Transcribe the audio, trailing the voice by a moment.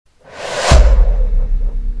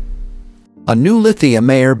A new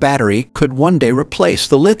lithium-air battery could one day replace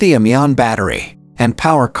the lithium-ion battery and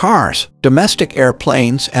power cars, domestic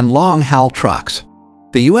airplanes, and long-haul trucks.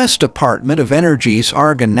 The U.S. Department of Energy's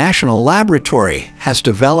Argonne National Laboratory has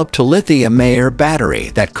developed a lithium-air battery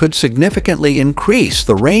that could significantly increase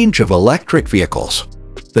the range of electric vehicles.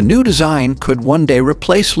 The new design could one day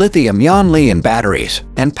replace lithium-ion batteries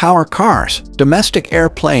and power cars, domestic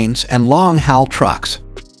airplanes, and long-haul trucks.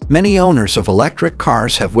 Many owners of electric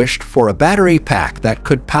cars have wished for a battery pack that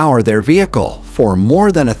could power their vehicle for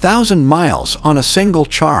more than 1,000 miles on a single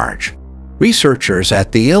charge. Researchers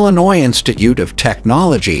at the Illinois Institute of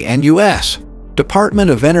Technology and U.S. Department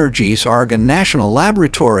of Energy's Argonne National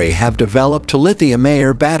Laboratory have developed a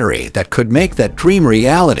lithium-air battery that could make that dream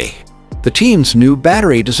reality. The team's new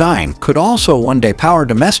battery design could also one day power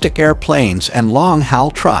domestic airplanes and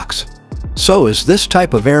long-haul trucks. So is this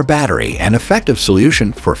type of air battery an effective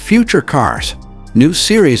solution for future cars? New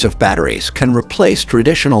series of batteries can replace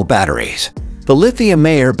traditional batteries. The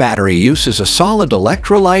lithium-air battery uses a solid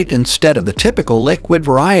electrolyte instead of the typical liquid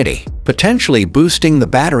variety, potentially boosting the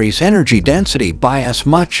battery's energy density by as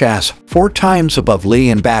much as 4 times above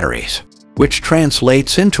lithium batteries, which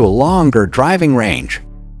translates into a longer driving range.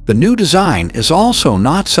 The new design is also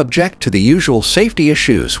not subject to the usual safety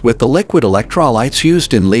issues with the liquid electrolytes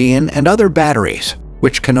used in lithium and other batteries,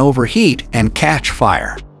 which can overheat and catch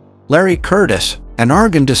fire. Larry Curtis, an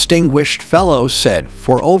Argonne Distinguished Fellow, said,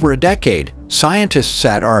 "For over a decade, scientists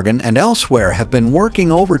at Argonne and elsewhere have been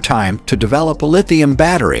working overtime to develop a lithium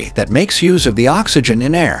battery that makes use of the oxygen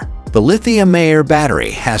in air. The lithium-air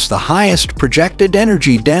battery has the highest projected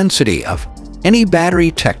energy density of any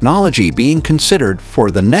battery technology being considered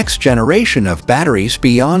for the next generation of batteries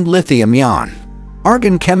beyond lithium-ion."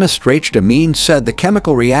 Argonne chemist Rachel Amin said the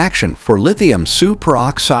chemical reaction for lithium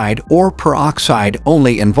superoxide or peroxide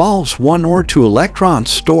only involves 1 or 2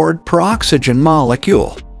 electrons stored per oxygen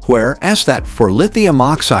molecule, whereas that for lithium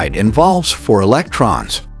oxide involves 4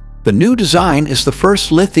 electrons. The new design is the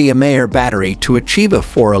first lithium-air battery to achieve a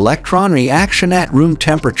 4-electron reaction at room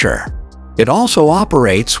temperature. It also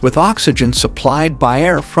operates with oxygen supplied by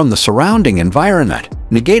air from the surrounding environment,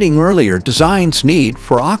 negating earlier designs' need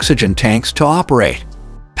for oxygen tanks to operate.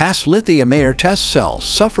 Past lithium-air test cells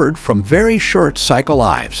suffered from very short cycle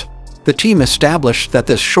lives. The team established that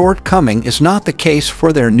this shortcoming is not the case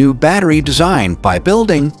for their new battery design by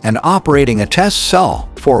building and operating a test cell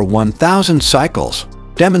for 1,000 cycles,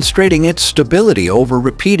 demonstrating its stability over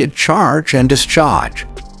repeated charge and discharge.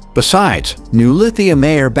 Besides, new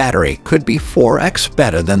lithium-air battery could be 4x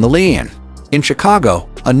better than the lithium. In Chicago,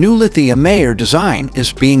 a new lithium-air design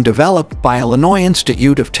is being developed by Illinois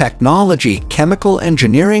Institute of Technology Chemical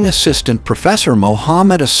Engineering Assistant Professor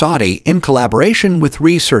Mohammed Asadi in collaboration with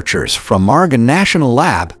researchers from Argonne National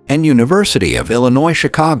Lab and University of Illinois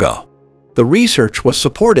Chicago. The research was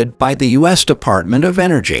supported by the U.S. Department of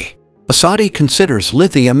Energy. Asadi considers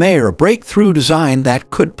lithium-air a breakthrough design that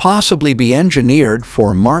could possibly be engineered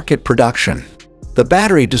for market production. The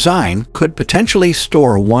battery design could potentially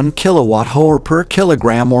store 1 kilowatt-hour per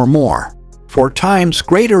kilogram or more, 4 times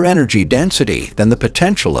greater energy density than the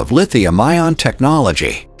potential of lithium-ion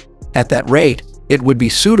technology. At that rate, it would be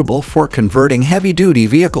suitable for converting heavy-duty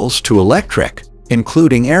vehicles to electric,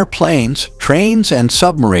 including airplanes, trains, and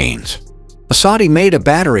submarines. Asadi made a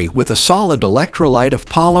battery with a solid electrolyte of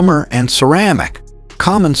polymer and ceramic,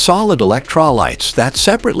 common solid electrolytes that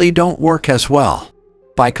separately don't work as well.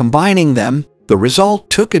 By combining them, the result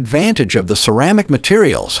took advantage of the ceramic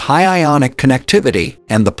material's high ionic connectivity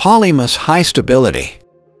and the polymer's high stability.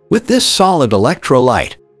 With this solid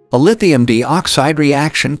electrolyte, a lithium dioxide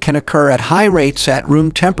reaction can occur at high rates at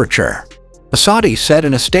room temperature. Asadi said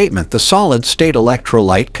in a statement the solid-state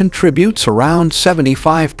electrolyte contributes around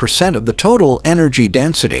 75% of the total energy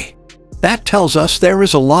density. That tells us there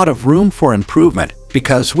is a lot of room for improvement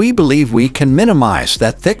because we believe we can minimize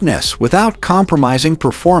that thickness without compromising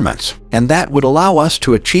performance, and that would allow us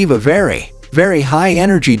to achieve a very, very high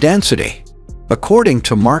energy density. According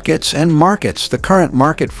to Markets and Markets, the current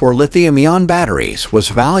market for lithium-ion batteries was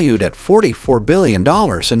valued at $44 billion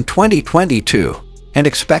in 2022. And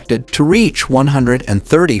expected to reach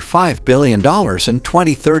 $135 billion in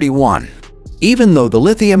 2031. Even though the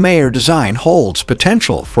lithium-air design holds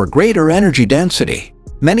potential for greater energy density,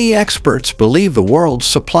 many experts believe the world's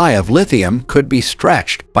supply of lithium could be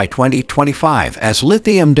stretched by 2025 as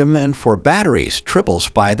lithium demand for batteries triples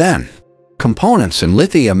by then. Components in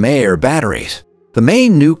lithium-air batteries. The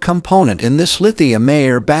main new component in this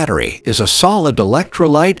lithium-air battery is a solid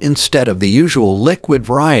electrolyte instead of the usual liquid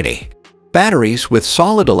variety. Batteries with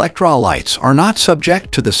solid electrolytes are not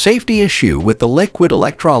subject to the safety issue with the liquid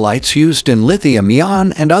electrolytes used in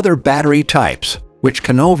lithium-ion and other battery types, which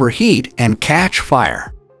can overheat and catch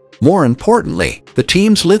fire. More importantly, the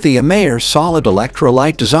team's lithium-air solid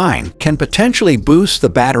electrolyte design can potentially boost the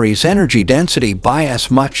battery's energy density by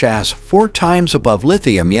as much as 4 times above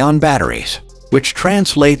lithium-ion batteries, which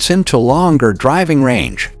translates into longer driving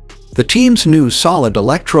range. The team's new solid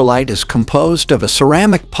electrolyte is composed of a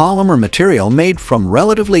ceramic polymer material made from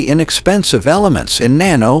relatively inexpensive elements in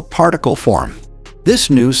nanoparticle form. This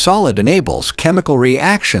new solid enables chemical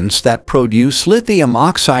reactions that produce lithium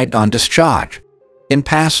oxide on discharge. In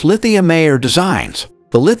past lithium-air designs,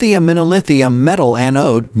 the lithium in a lithium metal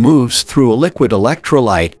anode moves through a liquid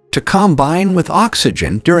electrolyte to combine with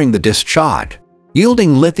oxygen during the discharge,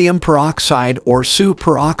 yielding lithium peroxide or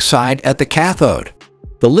superoxide at the cathode.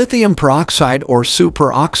 The lithium peroxide or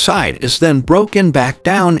superoxide is then broken back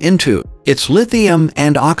down into its lithium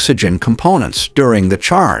and oxygen components during the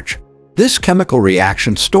charge. This chemical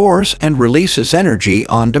reaction stores and releases energy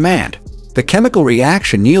on demand. The chemical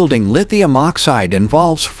reaction yielding lithium oxide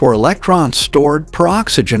involves 4 electrons stored per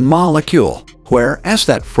oxygen molecule, whereas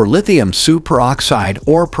that for lithium superoxide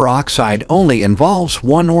or peroxide only involves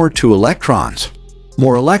 1 or 2 electrons.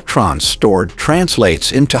 More electrons stored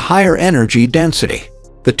translates into higher energy density.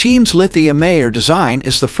 The team's lithium-air design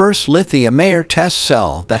is the first lithium-air test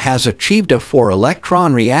cell that has achieved a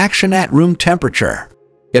 4-electron reaction at room temperature.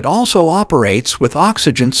 It also operates with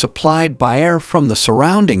oxygen supplied by air from the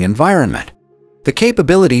surrounding environment. The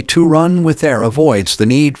capability to run with air avoids the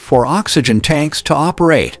need for oxygen tanks to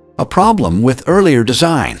operate, a problem with earlier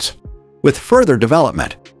designs. With further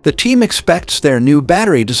development, the team expects their new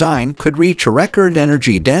battery design could reach a record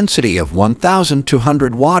energy density of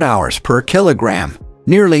 1,200 watt-hours per kilogram,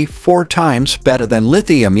 nearly 4 times better than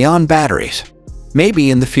lithium-ion batteries. Maybe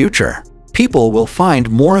in the future, people will find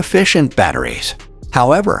more efficient batteries.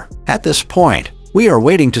 However, at this point, we are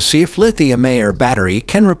waiting to see if lithium-air battery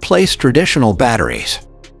can replace traditional batteries.